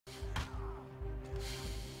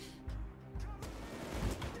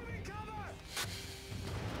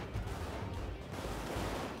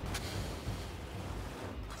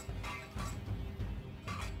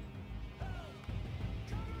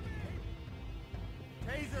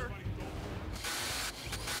Taser!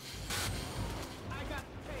 I got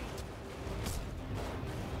the taser!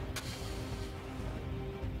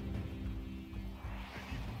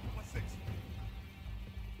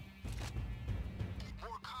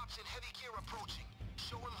 More cops in heavy gear approaching.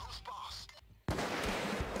 Show him who's boss.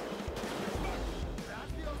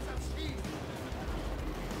 Gracias así!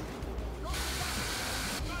 No stop!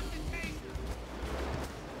 Got the taser!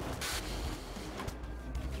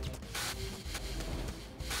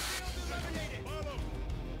 Shield eliminated!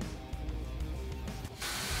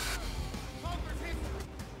 Conquer's history!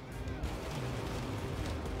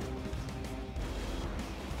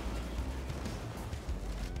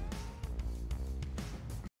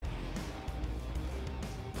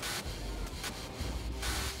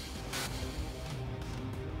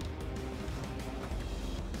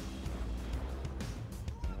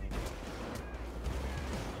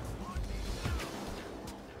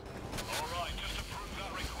 Alright, just to prove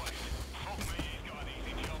that request. Fuck me, he's got an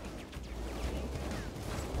easy job.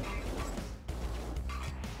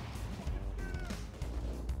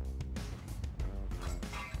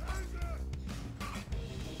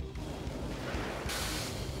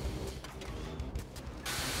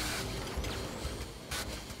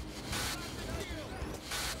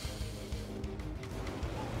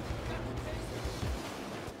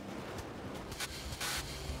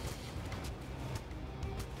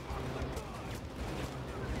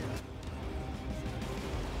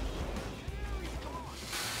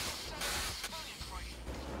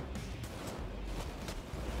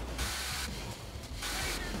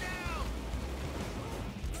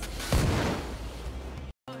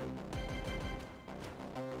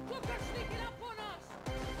 Look, they're sneaking up on us!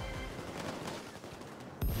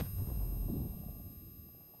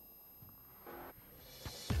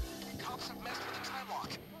 Cops have messed with the time lock.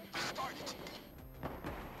 Restart it.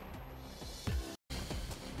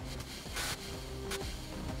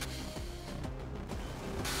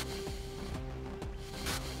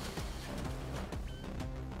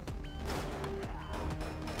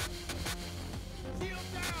 Shield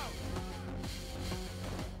down!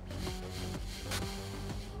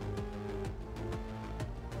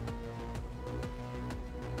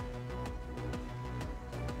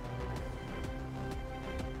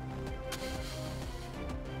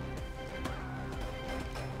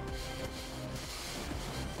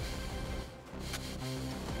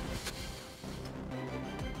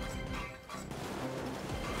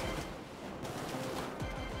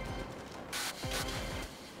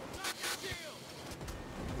 Knock the shield!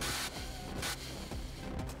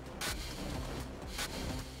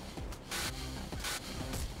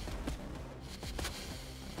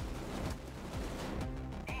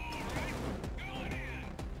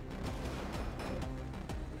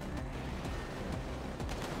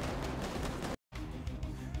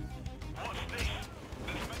 What's this?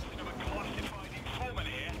 There's mention of a classified informant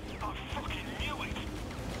here. I fucking knew it.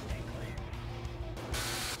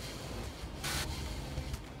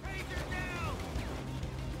 Taser down!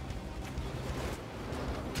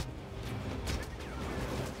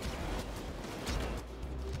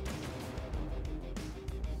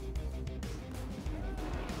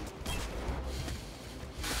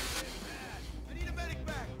 I need a medic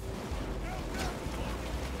back!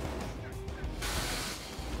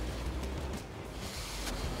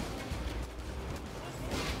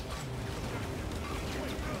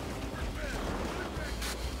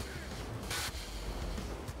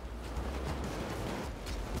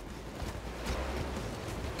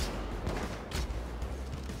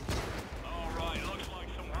 Alright, looks like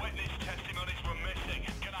some witness testimonies were missing.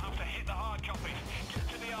 Gonna have to hit the hard copies. Get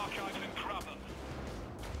to the archives and grab them.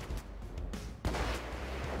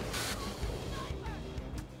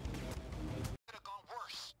 Could have gone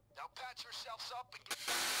worse. Now patch yourselves up and get...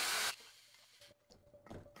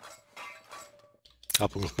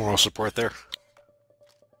 Helping with moral support there.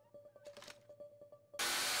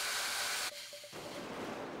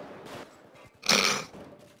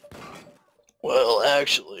 Well,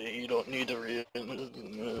 actually, you don't need to read.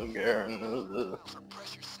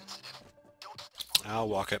 Pressure sensitive. Don't I'll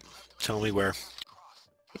walk it. Tell me where.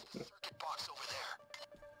 circuit box over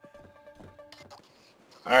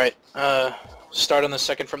there. Alright, start on the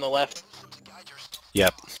second from the left. To guide yourself.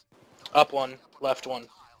 Yep. Up one, left one.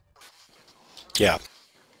 Yeah.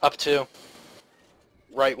 Up two.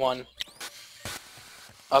 Right one.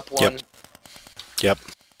 Up one. Yep.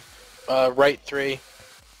 Right three.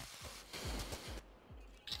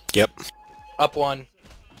 Yep. Up one.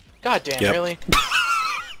 God damn, Yep. really?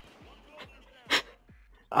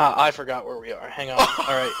 I forgot where we are. Hang on.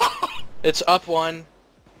 Alright. It's up one.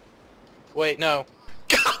 Wait, no.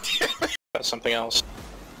 God damn it. That's something else.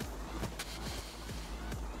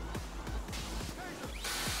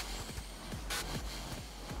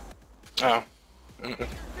 Oh. Mm-mm.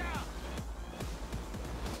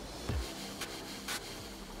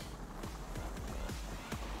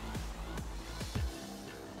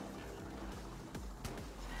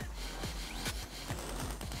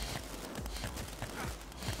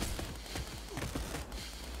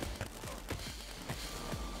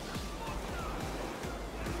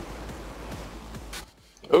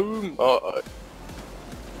 Oh my.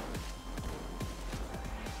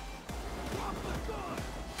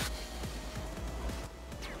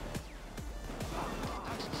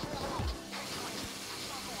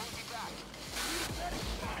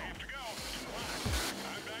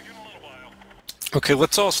 Okay,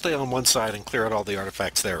 let's all stay on one side and clear out all the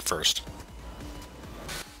artifacts there first.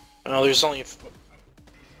 Oh, there's only...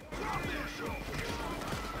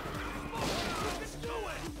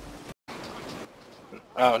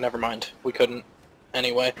 Oh, never mind. We couldn't.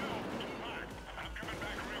 Anyway.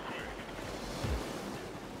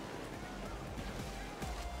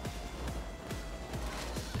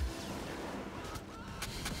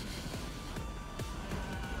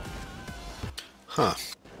 Huh.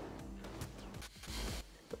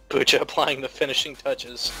 Bucha applying the finishing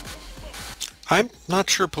touches. I'm not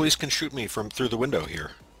sure police can shoot me from through the window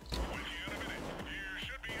here.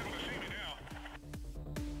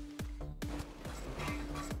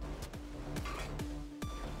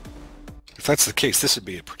 If that's the case, this would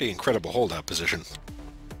be a pretty incredible holdout position.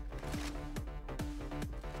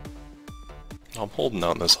 I'm holding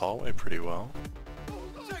out in this hallway pretty well.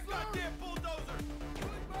 That goddamn bulldozer!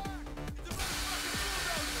 Going back! It's a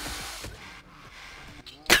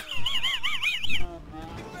motherfucking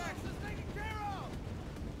bulldozer! Get back, this is taken care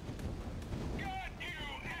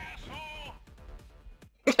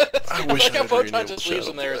of! I wish Like I how had Photon renewable just leaves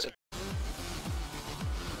shadow him there play. as a...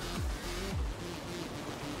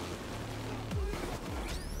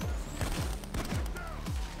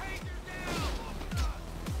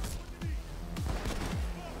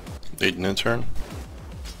 Need an intern?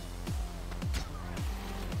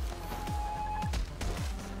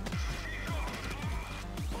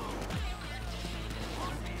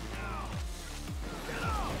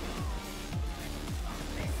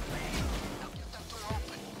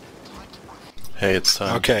 Hey, it's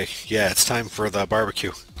time. Okay, yeah, it's time for the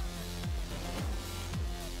barbecue.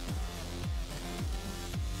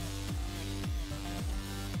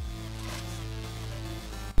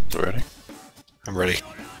 Ready? I'm ready.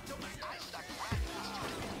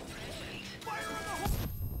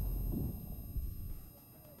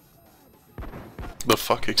 The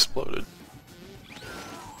fuck exploded?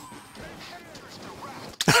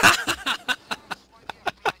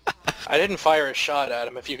 I didn't fire a shot at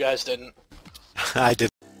him if you guys didn't. I did.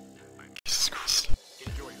 Jesus Christ.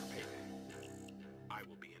 Enjoy your payday. I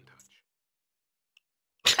will be in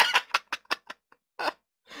touch.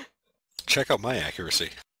 Check out my accuracy.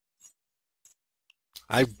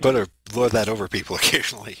 I better lord that over people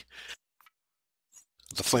occasionally.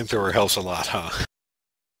 The flamethrower helps a lot, huh?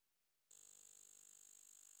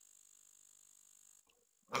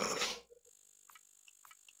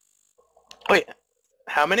 Wait,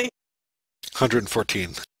 how many?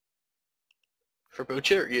 114 For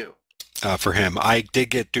Bucha or you? for him. I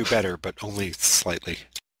did do better, but only slightly.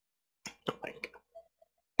 Oh my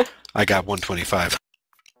god. I got 125.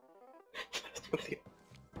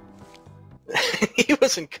 He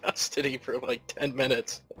was in custody for like 10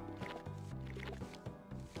 minutes.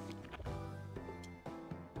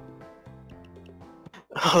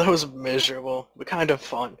 Oh, that was miserable, but kind of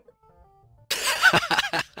fun.